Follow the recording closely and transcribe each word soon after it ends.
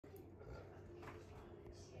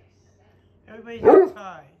Everybody's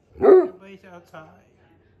outside. Everybody's outside.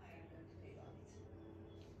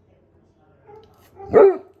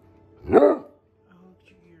 Oh,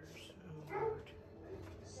 cheers.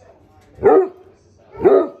 Oh,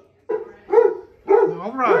 Lord.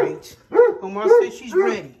 All right. Oma says she's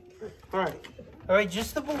ready. All right. All right,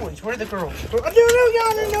 just the boys. Where are the girls? Oh, no,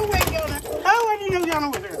 Yana. No way, Yana. Oh, I didn't know Yana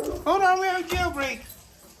was there. Hold on, we have a jailbreak.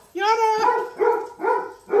 Yana!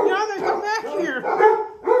 Yana, come back here.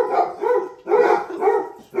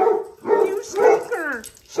 You stinker.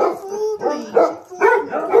 She fooled me. She fooled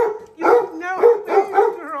me. You no, baby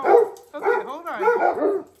girl. Okay, hold on.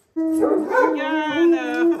 Yana,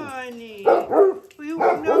 honey. You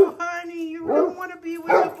no, honey. You don't want to be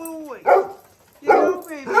with the boys. You know,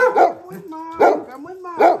 baby. Come with mom. Come with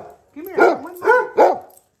mom. Come here. Come with mom.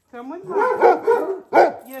 Come with mom.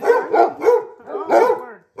 Yes, sir. Oh, my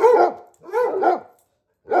word.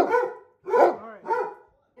 All right.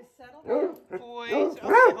 Just settle down. Boys.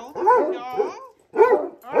 Okay, hold on, y'all.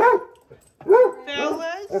 All right.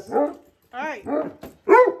 Fellas. All right.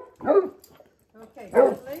 Okay,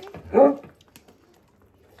 Dudley.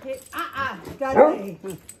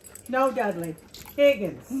 Dudley. No, Dudley.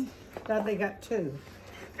 Higgins. Dudley got 2.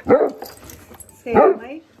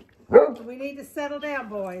 Stanley. We need to settle down,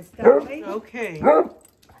 boys. Dudley. Okay.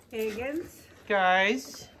 Higgins.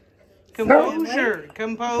 Guys. Composure.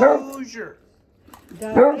 Composure.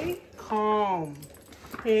 Dudley. Calm.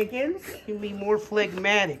 Higgins. You can be more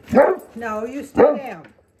phlegmatic. No, you stay down.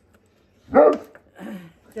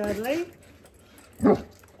 Dudley.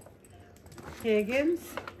 Higgins.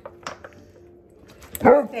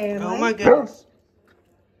 Stanley. Oh my goodness.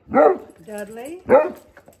 Dudley.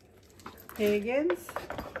 Higgins.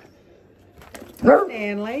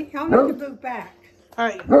 Stanley. Y'all need to move back. All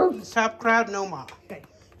right. Stop crowding Oma. Okay.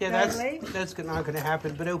 Yeah, Dudley. that's not going to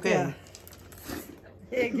happen, but okay. Yeah.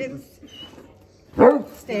 Higgins.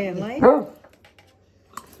 Stanley.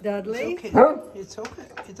 Dudley. It's okay. It's okay.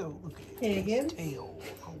 It's okay. Higgins. Tail.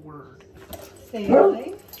 A word.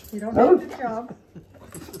 Stanley. You don't have to jump.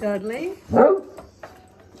 Dudley.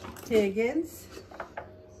 Higgins.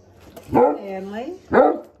 Stanley.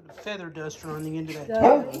 Feather duster on the end of that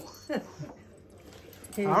Dudley.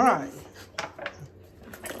 tail. All right.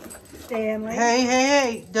 Stanley.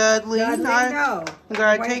 Hey, Dudley. Dudley, no. You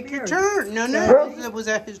gotta Wait take a your minute. turn. No, Dudley. was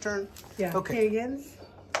that his turn? Yeah. Okay. Higgins.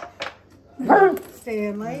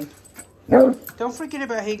 Stanley. Don't forget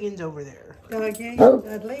about Higgins over there.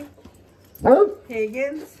 Dudley.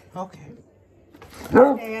 Higgins. Okay.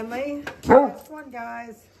 Stanley. Last one,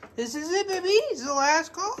 guys. This is it, baby. This is the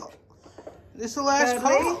last call. This is the last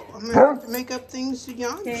Dudley. call. I'm going to have to make up things to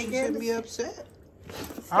Yana. She's going to Higgins. be upset.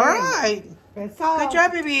 All right. That's all. Good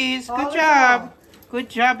job, babies. All Good is job. well. Good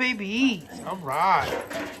job, babies. All right.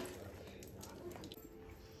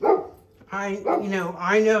 I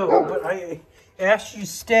know, but I asked you to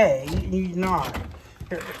stay, and you're not.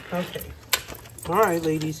 Here, okay. All right,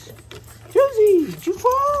 ladies. Josie, did you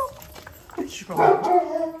fall? Did you fall?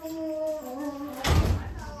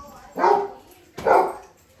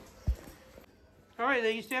 All right,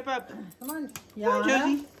 ladies, step up. Come on, Come on, Yana.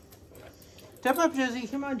 Josie. Step up, Josie.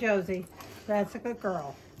 Come on, Josie. That's a good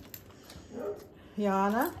girl.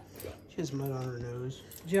 Yana. She has mud on her nose.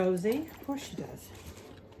 Josie. Of course she does.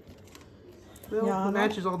 Well, Yana. it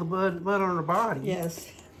matches all the mud on her body. Yes.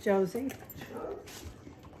 Josie.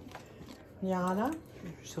 Yana.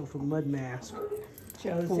 Get yourself a mud mask.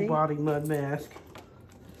 Full Josie. body mud mask.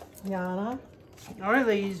 Yana. All right,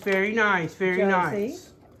 ladies. Very nice. Very Josie.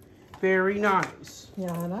 nice. Very nice.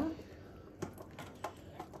 Yana.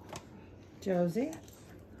 Josie.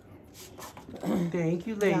 Thank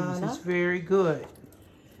you, ladies. Yana. It's very good.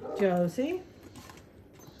 Josie.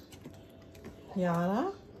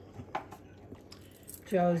 Yana.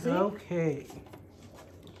 Josie. Okay.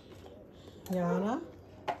 Yana.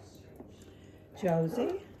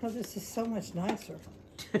 Josie. Oh, this is so much nicer.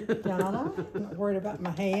 Yana. I'm not worried about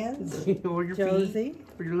my hands. Or your Josie. feet.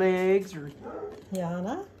 Or your legs. Or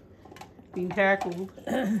Yana. being tackled.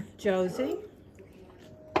 Josie.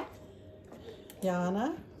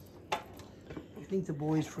 Yana. I think the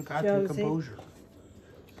boys forgot their Josie. composure.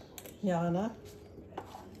 Yana.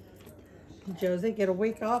 Josie, get a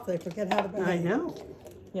week off. They forget how to behave. I know.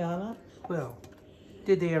 Yana. Well,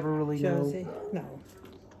 did they ever really Josie. know?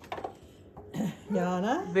 No.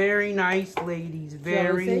 Yana. Very nice, ladies.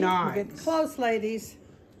 Very Josie. nice. Get close, ladies.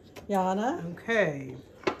 Yana. Okay.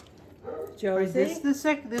 Josie. This is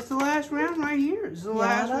the last round right here. This is the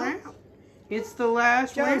last Yana. round. It's the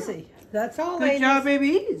last round. Josie. That's all, Good ladies. job,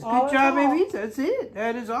 babies. All Good is job, all. babies. That's it.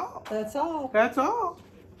 That is all. That's all. That's all.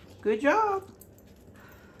 Good job.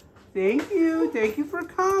 Thank you. Thank you for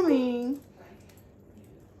coming.